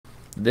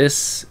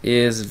This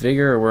is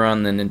Vigor. We're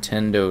on the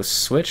Nintendo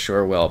Switch,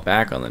 or well,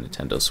 back on the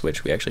Nintendo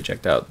Switch. We actually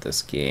checked out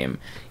this game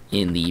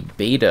in the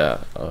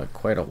beta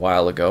quite a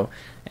while ago,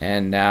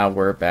 and now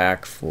we're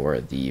back for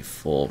the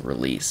full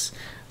release.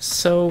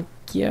 So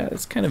yeah,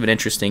 it's kind of an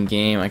interesting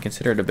game. I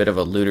consider it a bit of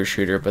a looter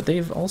shooter, but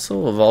they've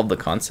also evolved the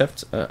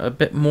concept a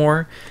bit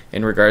more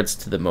in regards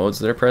to the modes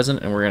that are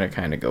present, and we're going to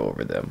kind of go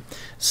over them.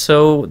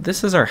 So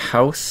this is our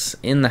house.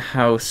 In the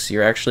house,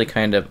 you're actually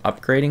kind of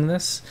upgrading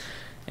this,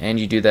 and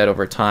you do that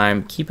over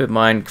time. Keep in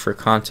mind, for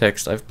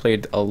context, I've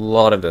played a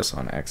lot of this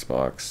on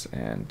Xbox,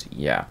 and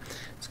yeah,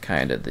 it's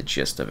kind of the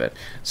gist of it.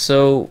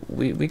 So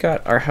we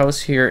got our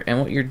house here, and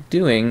what you're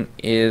doing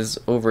is,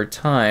 over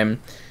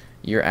time,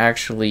 you're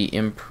actually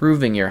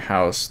improving your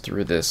house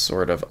through this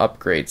sort of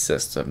upgrade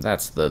system.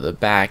 That's the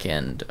back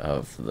end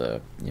of the,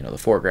 the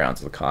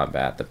foregrounds of the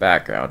combat. The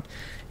background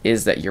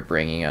is that you're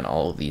bringing in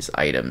all of these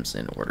items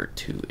in order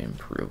to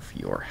improve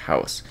your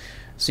house.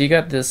 So you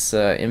got this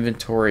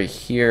inventory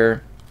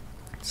here.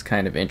 It's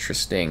kind of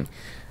interesting.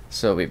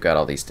 So we've got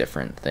all these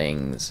different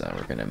things.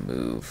 We're going to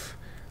move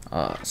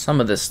some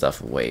of this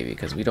stuff away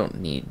because we don't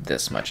need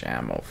this much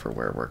ammo for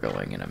where we're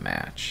going in a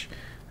match.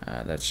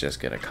 That's just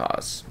going to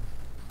cause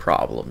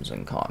problems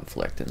and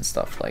conflict and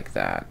stuff like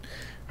that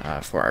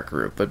for our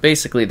group. But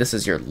basically, this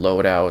is your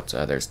loadout.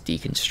 There's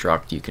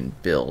deconstruct. You can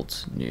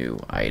build new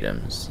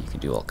items. You can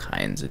do all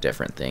kinds of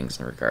different things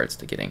in regards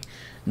to getting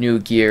new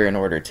gear in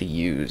order to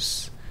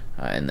use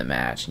in the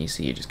match. And you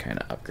see, you just kind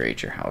of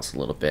upgrade your house a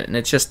little bit, and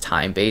it's just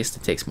time based.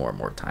 It takes more and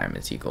more time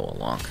as you go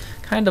along,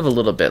 kind of a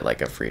little bit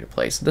like a free to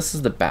play. So this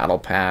is the battle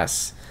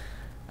pass.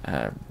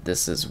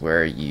 This is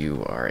where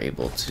you are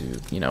able to,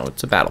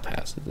 it's a battle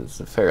pass. It's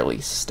a fairly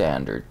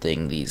standard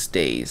thing these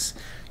days.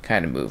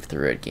 Kind of move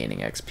through it, gaining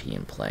XP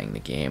and playing the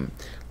game.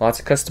 Lots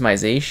of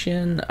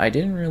customization. I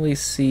didn't really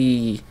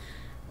see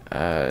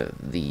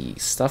the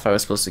stuff I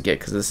was supposed to get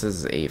because this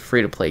is a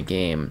free-to-play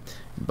game,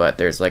 but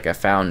there's like a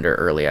founder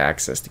early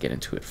access to get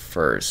into it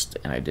first,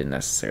 and I didn't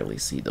necessarily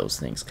see those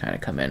things kind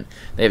of come in.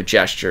 They have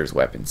gestures,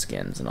 weapon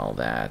skins, and all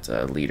that,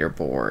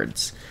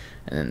 leaderboards.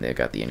 And then they've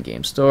got the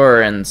in-game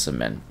store and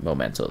some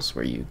mementos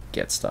where you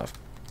get stuff.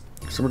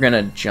 So we're going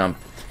to jump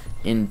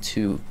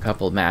into a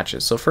couple of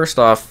matches. So first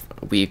off,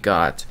 we've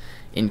got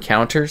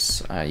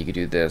encounters. You could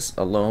do this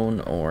alone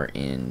or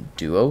in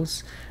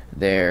duos.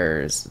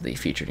 There's the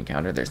featured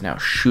encounter. There's now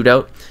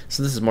shootout.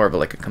 So this is more of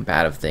like a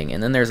combative thing.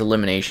 And then there's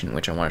elimination,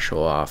 which I want to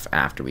show off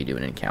after we do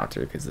an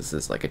encounter, because this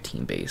is like a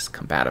team-based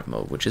combative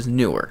mode, which is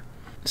newer.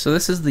 So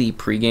this is the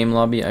pre-game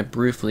lobby. I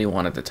briefly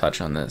wanted to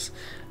touch on this.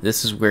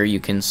 This is where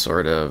you can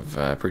sort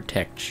of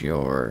protect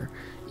your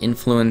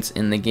influence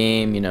in the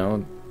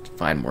game,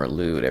 find more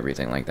loot,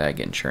 everything like that,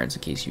 get insurance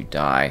in case you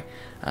die,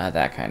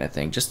 that kind of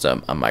thing. Just a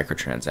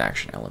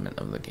microtransaction element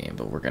of the game,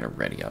 but we're going to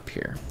ready up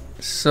here.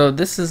 So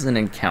this is an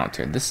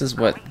encounter. This is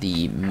what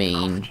the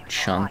main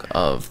chunk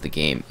of the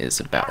game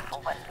is about.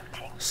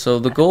 So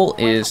the goal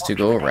is to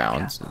go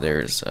around.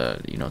 There's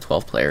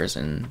 12 players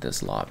in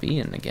this lobby,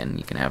 and again,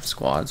 you can have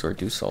squads or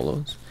do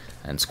solos.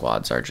 And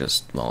squads are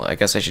just, well, I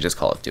guess I should just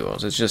call it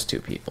duos. It's just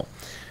 2 people.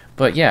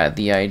 But yeah,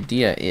 the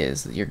idea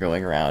is that you're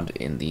going around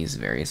in these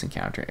various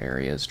encounter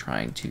areas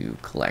trying to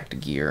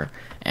collect gear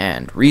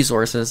and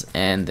resources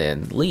and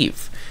then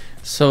leave.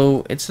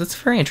 So it's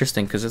very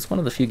interesting because it's one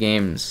of the few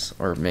games,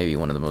 or maybe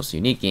one of the most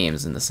unique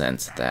games, in the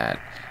sense that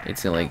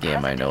it's the only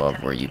game I know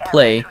of where you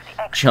play,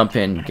 jump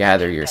in,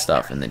 gather your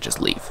stuff, and then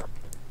just leave.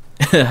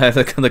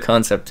 The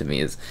concept to me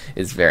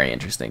is very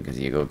interesting because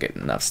you go get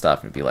enough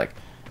stuff and be like,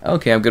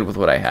 okay, I'm good with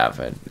what I have,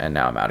 and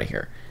now I'm out of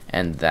here.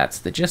 And that's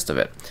the gist of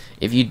it.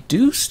 If you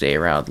do stay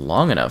around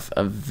long enough,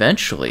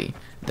 eventually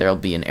there'll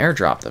be an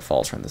airdrop that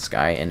falls from the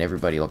sky, and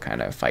everybody will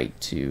kind of fight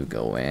to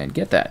go and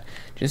get that.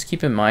 Just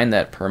keep in mind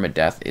that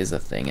permadeath is a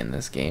thing in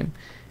this game,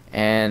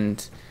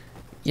 and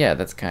yeah,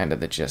 that's kind of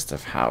the gist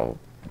of how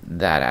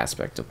that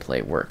aspect of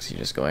play works. You're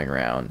just going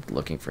around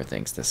looking for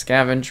things to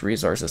scavenge,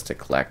 resources to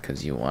collect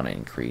because you want to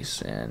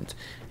increase and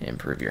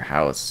improve your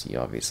house. You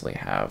obviously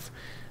have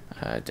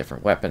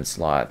different weapon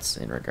slots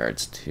in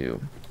regards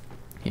to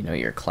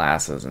your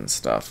classes and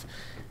stuff,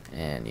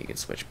 and you can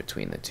switch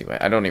between the two.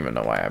 I don't even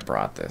know why I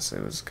brought this.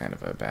 It was kind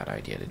of a bad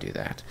idea to do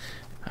that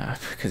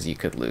because you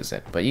could lose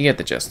it, but you get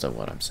the gist of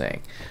what I'm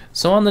saying.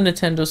 So on the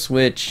Nintendo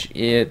Switch,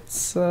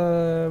 it's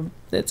a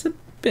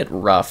bit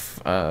rough.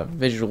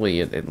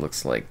 Visually, it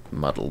looks like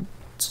muddled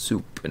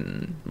soup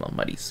and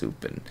muddy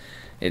soup, and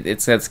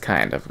it's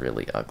kind of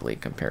really ugly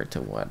compared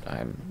to what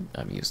I'm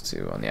used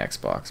to on the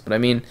Xbox. But I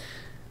mean,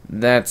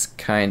 that's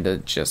kind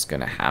of just going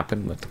to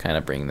happen with kind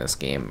of bringing this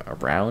game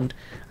around.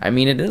 I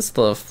mean, it is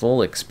the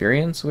full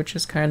experience, which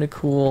is kind of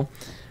cool.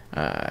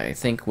 I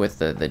think with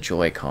the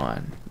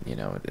Joy-Con,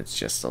 it's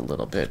just a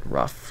little bit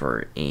rough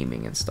for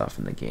aiming and stuff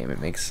in the game. It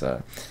makes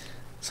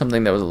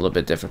something that was a little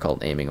bit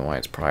difficult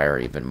aiming-wise prior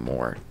even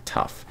more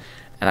tough.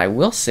 And I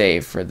will say,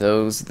 for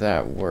those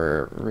that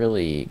were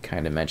really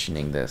kind of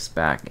mentioning this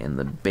back in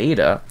the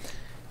beta,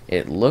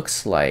 it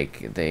looks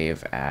like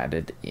they've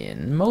added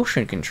in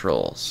motion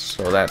controls.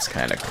 So that's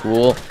kind of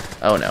cool.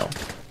 Oh no.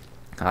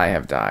 I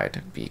have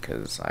died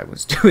because I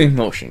was doing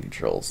motion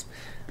controls.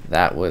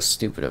 That was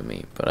stupid of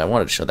me, but I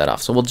wanted to show that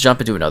off. So we'll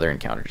jump into another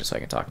encounter just so I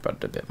can talk about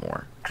it a bit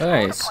more.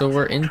 Alright, so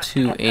we're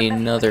into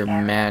another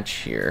match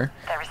here.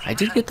 I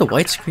did get the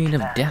white screen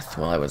of death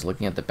while I was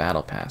looking at the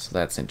battle pass, so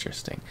that's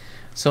interesting.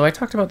 So I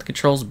talked about the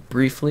controls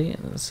briefly,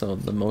 so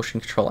the motion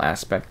control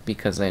aspect,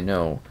 because I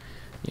know,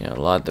 you know,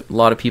 a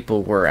lot of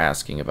people were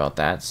asking about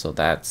that, so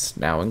that's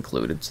now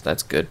included, so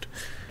that's good.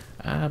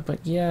 But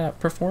yeah,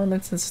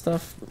 performance and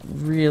stuff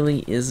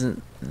really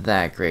isn't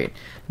that great.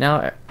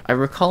 Now, I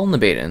recall in the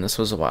beta, and this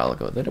was a while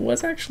ago, that it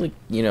was actually,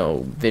 you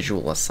know,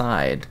 visual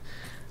aside,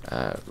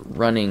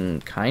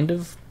 running kind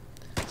of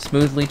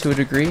smoothly to a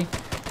degree,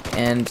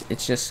 and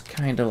it's just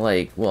kind of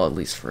like, well, at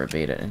least for a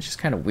beta, and it's just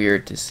kind of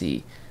weird to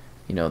see,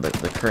 you know, the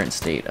current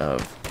state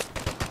of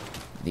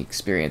the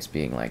experience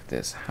being like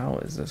this. How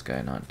is this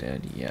guy not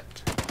dead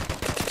yet?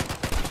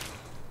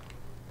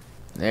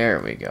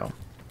 There we go.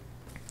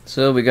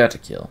 So we got to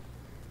kill.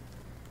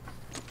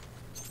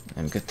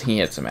 And good thing he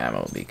had some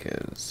ammo,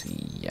 because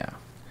yeah,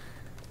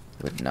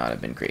 would not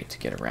have been great to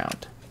get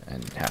around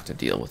and have to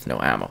deal with no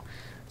ammo.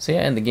 So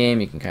yeah, in the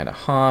game you can kind of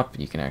hop,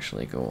 you can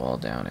actually go all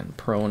down and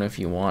prone if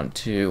you want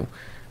to.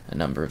 A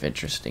number of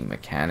interesting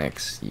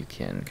mechanics. You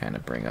can kind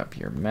of bring up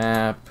your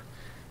map.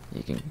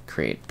 You can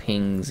create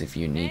pings if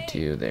you need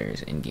to.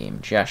 There's in-game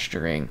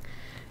gesturing.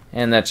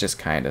 And that's just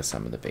kind of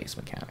some of the base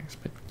mechanics.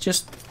 But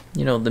just,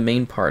 you know, the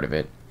main part of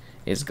it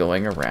is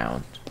going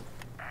around,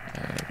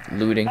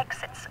 looting,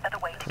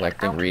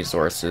 collecting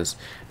resources.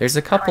 There's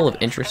a couple of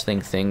interesting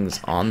things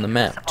on the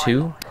map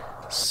too.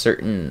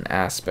 Certain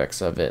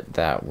aspects of it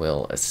that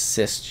will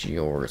assist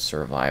your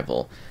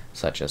survival,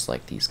 such as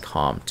like these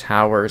comm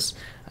towers.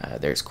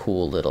 There's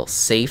cool little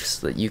safes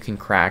that you can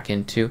crack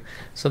into.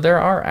 So there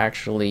are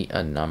actually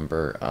a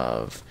number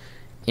of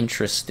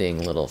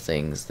interesting little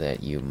things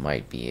that you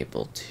might be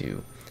able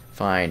to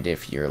find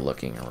if you're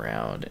looking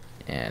around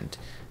and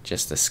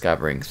just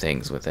discovering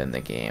things within the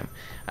game.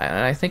 And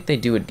I think they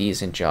do a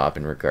decent job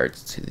in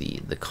regards to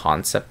the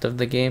concept of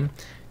the game,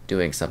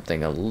 doing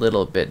something a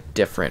little bit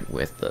different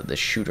with the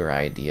shooter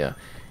idea.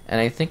 And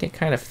I think it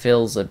kind of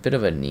fills a bit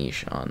of a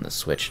niche on the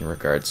Switch in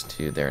regards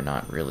to there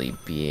not really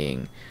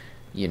being,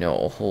 you know,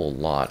 a whole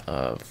lot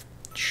of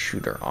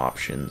shooter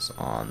options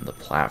on the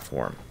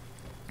platform.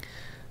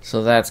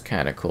 So that's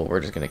kind of cool. We're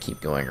just going to keep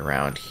going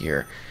around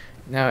here.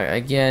 Now,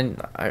 again,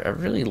 I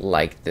really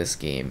like this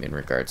game in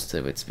regards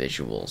to its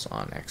visuals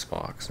on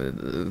Xbox.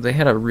 They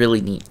had a really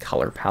neat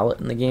color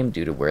palette in the game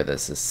due to where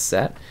this is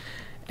set.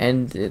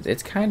 And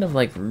it's kind of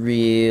like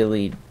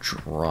really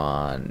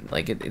drawn.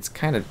 Like it's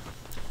kind of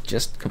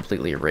just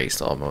completely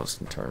erased almost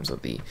in terms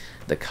of the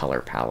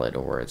color palette,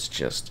 or it's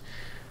just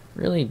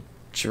really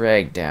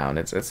dragged down.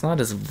 It's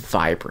not as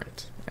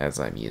vibrant as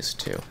I'm used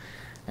to.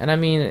 And I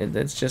mean,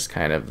 it's just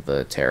kind of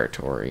the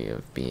territory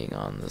of being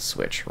on the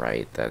Switch,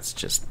 right? That's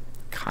just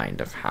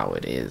kind of how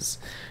it is.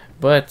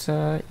 But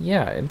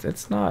yeah,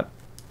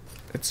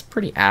 it's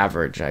pretty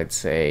average, I'd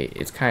say.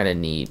 It's kind of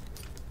neat.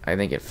 I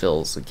think it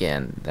fills,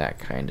 again, that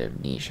kind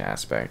of niche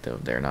aspect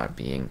of there not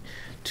being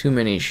too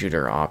many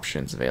shooter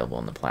options available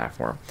on the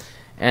platform.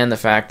 And the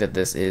fact that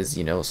this is,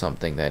 you know,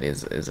 something that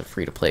is a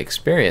free-to-play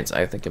experience,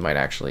 I think it might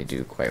actually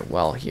do quite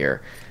well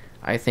here.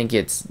 I think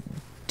it's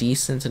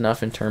decent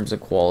enough in terms of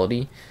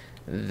quality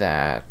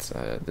that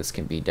this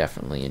can be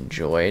definitely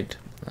enjoyed.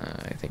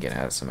 I think it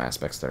has some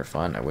aspects that are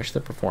fun. I wish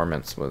the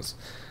performance was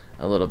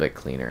a little bit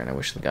cleaner, and I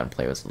wish the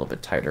gunplay was a little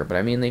bit tighter. But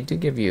I mean, they do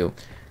give you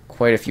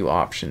quite a few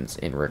options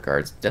in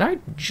regards. Did I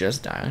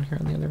just die on here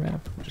on the other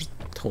map? I'm just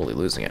totally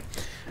losing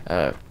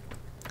it.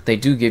 They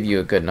do give you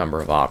a good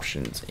number of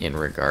options in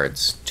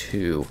regards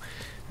to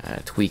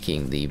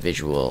tweaking the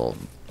visual,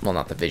 well,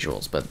 not the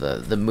visuals, but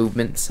the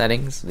movement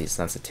settings, the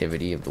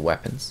sensitivity of the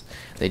weapons.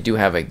 They do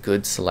have a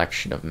good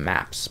selection of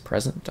maps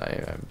present.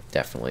 I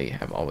definitely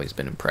have always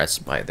been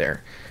impressed by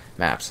their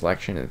map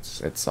selection.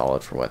 It's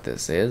solid for what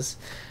this is.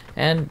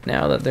 And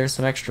now that there's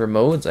some extra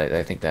modes,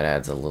 I think that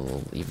adds a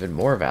little even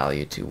more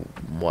value to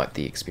what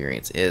the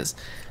experience is.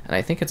 And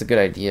I think it's a good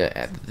idea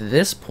at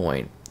this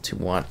point to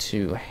want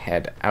to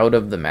head out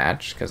of the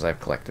match, because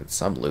I've collected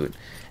some loot,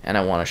 and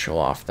I want to show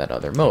off that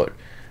other mode.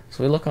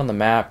 So we look on the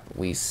map,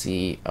 we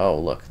see, oh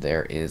look,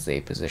 there is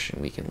a position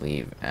we can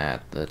leave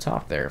at the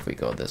top there if we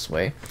go this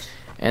way.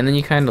 And then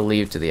you kind of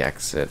leave to the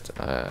exit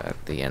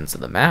at the ends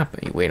of the map,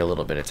 and you wait a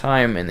little bit of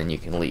time, and then you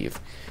can leave.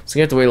 So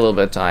you have to wait a little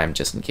bit of time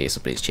just in case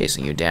somebody's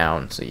chasing you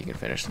down so you can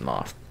finish them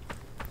off.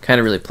 Kind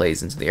of really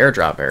plays into the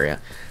airdrop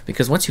area,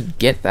 because once you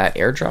get that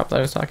airdrop that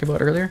I was talking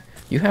about earlier,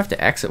 you have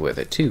to exit with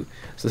it too.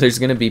 So there's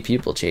going to be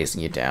people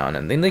chasing you down,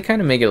 and then they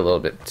kind of make it a little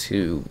bit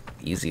too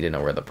easy to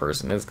know where the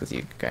person is, because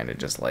you kind of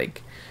just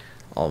like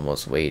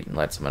almost wait and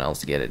let someone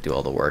else get it, do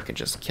all the work, and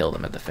just kill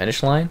them at the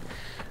finish line.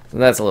 So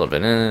that's a little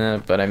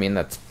bit, but I mean,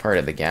 that's part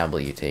of the gamble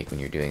you take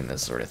when you're doing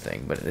this sort of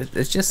thing. But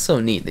it's just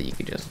so neat that you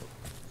can just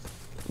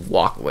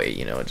walk away,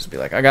 you know, just be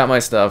like, I got my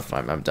stuff,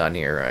 I'm done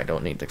here, I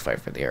don't need to fight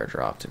for the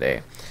airdrop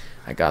today.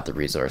 I got the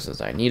resources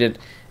I needed,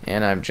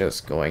 and I'm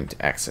just going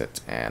to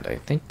exit. And I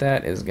think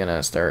that is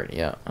gonna start,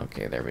 yeah,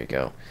 okay, there we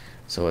go.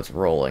 so it's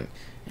rolling.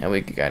 And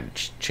we gotta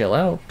chill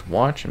out,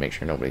 watch, and make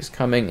sure nobody's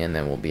coming, and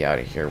then we'll be out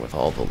of here with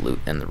all the loot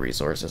and the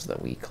resources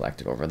that we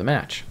collected over the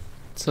match.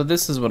 So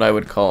this is what I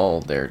would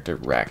call their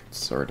direct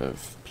sort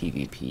of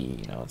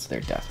PvP, you know, it's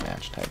their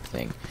deathmatch type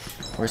thing.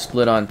 We're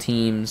split on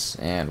teams,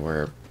 and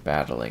we're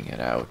battling it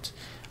out.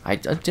 I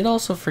did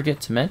also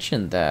forget to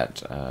mention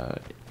that,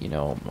 you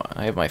know,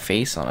 I have my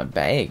face on a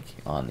bag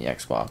on the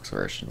Xbox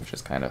version, which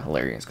is kind of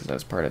hilarious because I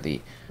was part of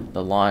the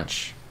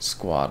launch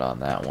squad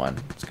on that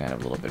one. It's kind of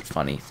a little bit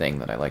funny thing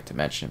that I like to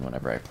mention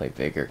whenever I play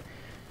Vigor,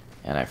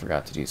 and I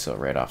forgot to do so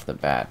right off the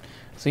bat.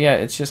 So yeah,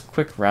 it's just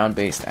quick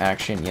round-based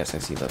action. Yes, I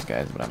see those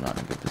guys, but I'm not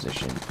in a good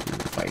position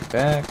to fight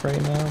back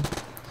right now.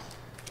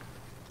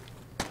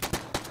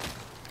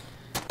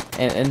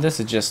 And this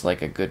is just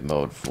like a good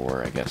mode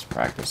for, I guess,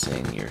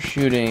 practicing your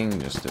shooting,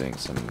 just doing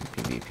some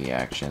PvP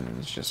action.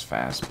 It's just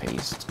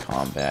fast-paced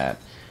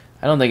combat.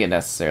 I don't think it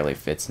necessarily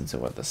fits into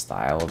what the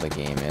style of the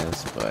game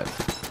is, but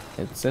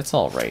it's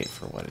all right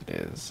for what it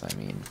is. I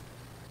mean,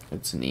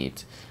 it's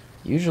neat.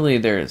 Usually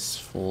there's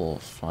full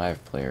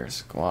 5-player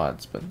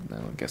squads, but I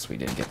guess we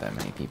didn't get that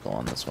many people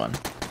on this one.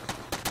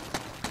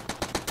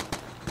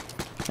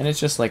 And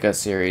it's just like a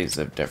series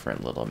of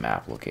different little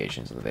map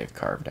locations that they've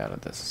carved out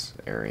of this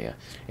area.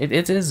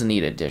 It is a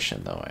neat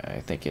addition, though.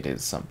 I think it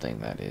is something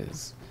that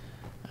is,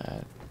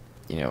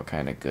 you know,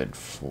 kind of good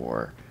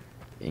for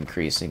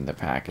increasing the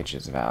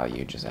package's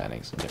value, just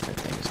adding some different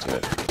things to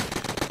it.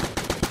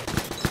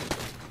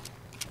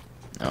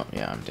 Oh,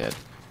 yeah, I'm dead.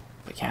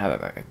 But yeah,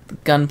 the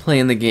gunplay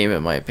in the game,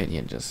 in my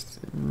opinion, just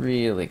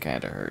really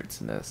kind of hurts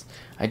in this.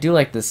 I do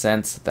like the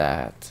sense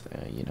that,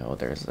 you know,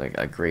 there's like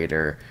a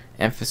greater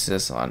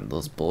emphasis on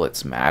those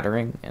bullets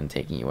mattering and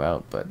taking you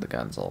out, but the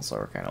guns also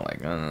are kind of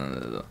like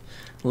a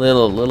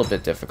little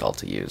bit difficult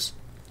to use,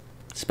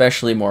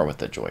 especially more with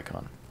the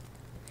Joy-Con.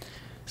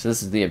 So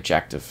this is the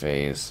objective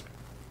phase.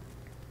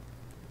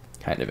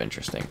 Kind of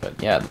interesting,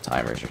 but yeah, the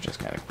timers are just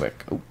kind of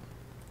quick. Oh,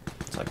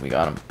 it's like we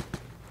got them.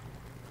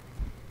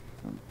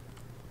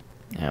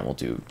 And we'll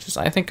do just,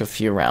 I think, a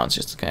few rounds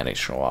just to kind of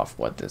show off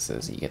what this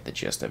is. You get the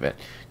gist of it.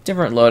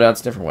 Different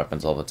loadouts, different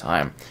weapons all the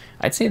time.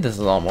 I'd say this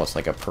is almost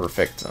like a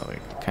perfect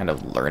kind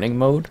of learning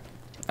mode,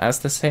 as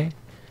to say.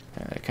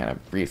 I kind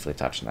of briefly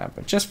touched on that,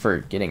 but just for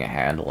getting a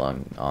handle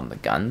on the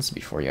guns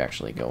before you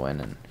actually go in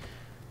and,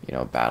 you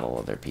know, battle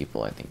other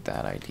people, I think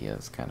that idea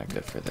is kind of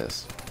good for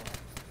this.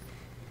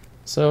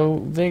 So,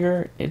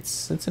 Vigor,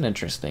 it's an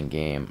interesting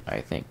game.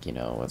 I think, you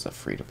know, as a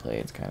free-to-play,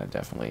 it's kind of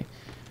definitely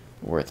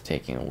worth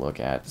taking a look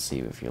at to see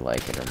if you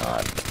like it or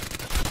not.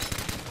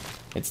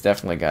 It's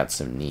definitely got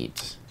some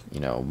neat, you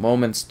know,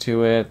 moments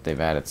to it. They've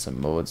added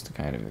some modes to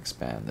kind of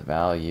expand the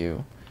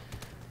value.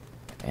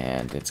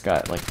 And it's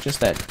got, like, just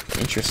that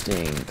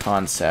interesting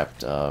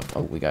concept of,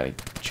 oh, we got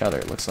each other,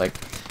 it looks like.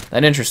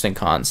 That interesting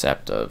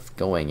concept of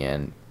going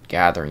in,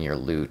 gathering your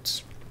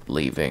loot,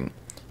 leaving,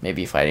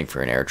 maybe fighting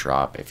for an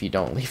airdrop. If you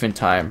don't leave in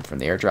time from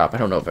the airdrop, I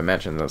don't know if I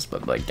mentioned this,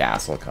 but, like,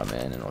 gas will come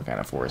in and it'll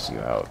kind of force you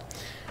out.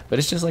 But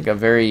it's just like a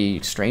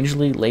very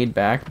strangely laid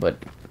back, but,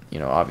 you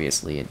know,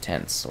 obviously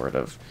intense sort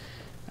of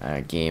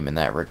game in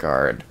that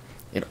regard.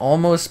 It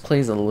almost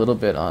plays a little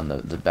bit on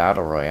the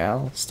Battle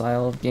Royale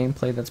style of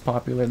gameplay that's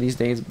popular these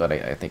days, but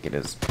I think it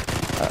is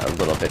a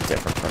little bit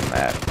different from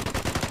that.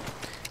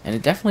 And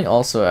it definitely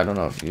also, I don't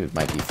know if you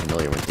might be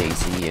familiar with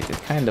DayZ, it's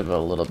kind of a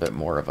little bit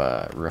more of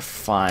a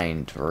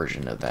refined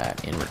version of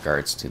that in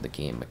regards to the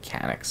game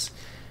mechanics.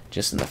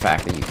 Just in the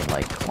fact that you can,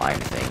 like, climb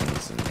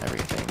things and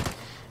everything.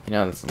 You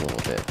know, that's a little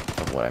bit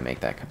of what I make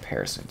that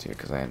comparison to,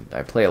 because I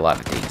play a lot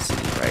of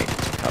DayZ, right,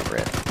 to cover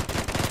it.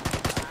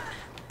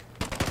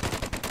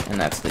 And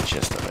that's the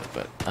gist of it,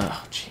 but,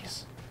 oh,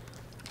 jeez.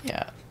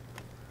 Yeah,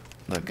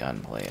 the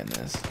gunplay in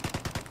this.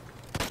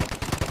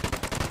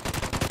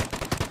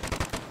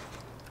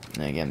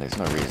 And again, there's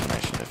no reason I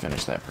should have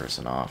finished that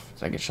person off.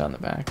 Did I get shot in the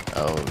back?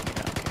 Oh,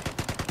 yeah,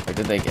 okay. Or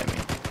did they get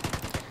me?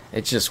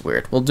 It's just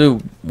weird. We'll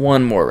do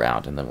one more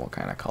round, and then we'll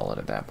kind of call it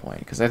at that point,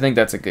 because I think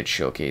that's a good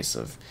showcase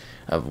of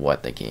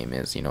what the game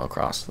is, you know,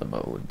 across the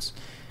modes.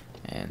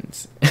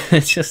 And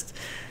it's just,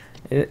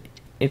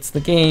 it's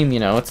the game, you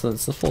know, it's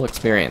the full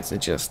experience.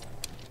 It just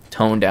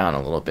toned down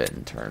a little bit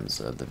in terms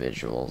of the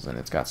visuals, and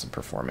it's got some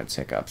performance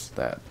hiccups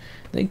that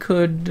they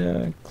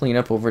could clean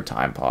up over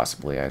time,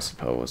 possibly, I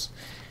suppose.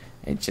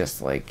 It's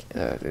just like,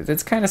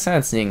 it's kind of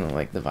sad seeing,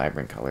 like, the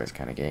vibrant colors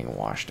kind of getting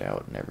washed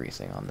out and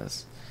everything on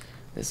this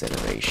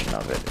iteration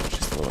of it. It's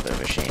just a little bit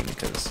of a shame,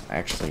 because I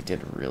actually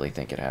did really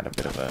think it had a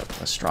bit of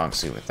a strong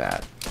suit with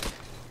that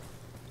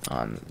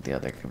on the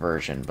other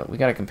version, but we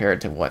got to compare it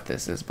to what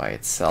this is by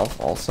itself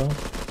also,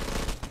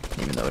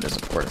 even though it is a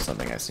port of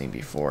something I've seen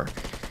before.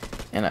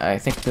 And I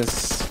think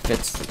this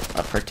fits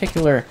a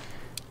particular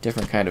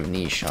different kind of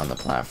niche on the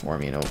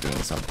platform, you know,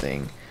 being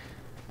something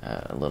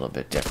a little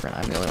bit different.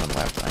 I'm the only one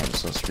left. I am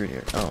so screwed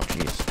here. Oh,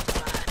 jeez.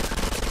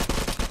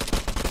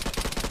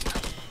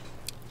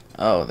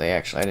 Oh, they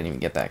actually, I didn't even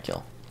get that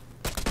kill.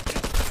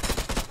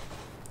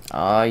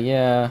 Aw,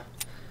 yeah.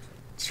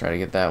 Let's try to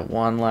get that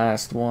one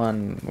last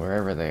one,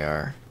 wherever they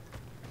are.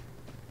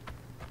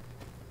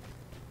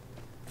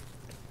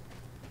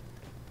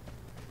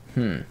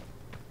 I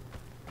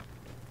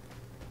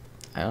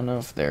don't know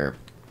if they're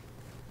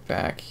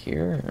back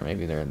here, or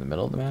maybe they're in the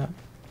middle of the map.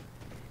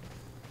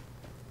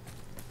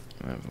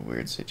 I have a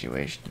weird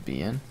situation to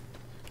be in.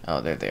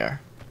 Oh, there they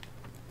are.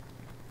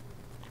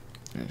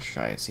 Let's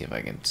try and see if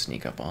I can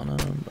sneak up on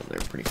them, but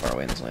they're pretty far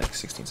away and there's only like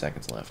 16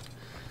 seconds left.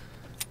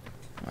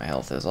 My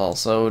health is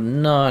also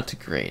not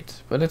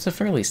great, but it's a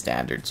fairly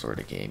standard sort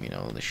of game, you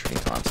know, the shooting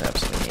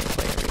concepts, the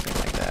gameplay, everything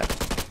like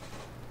that.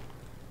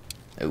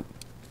 Oh.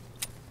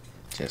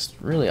 Just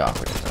really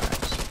awkward at times.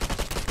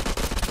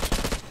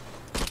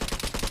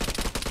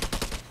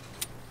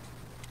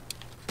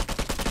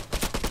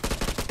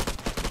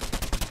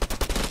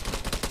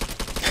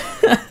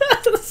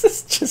 This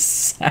is just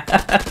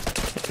sad.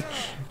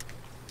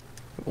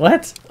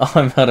 What? Oh,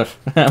 I'm out of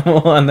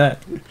ammo on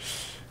that.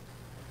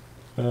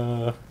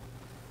 Oh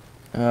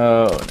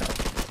no.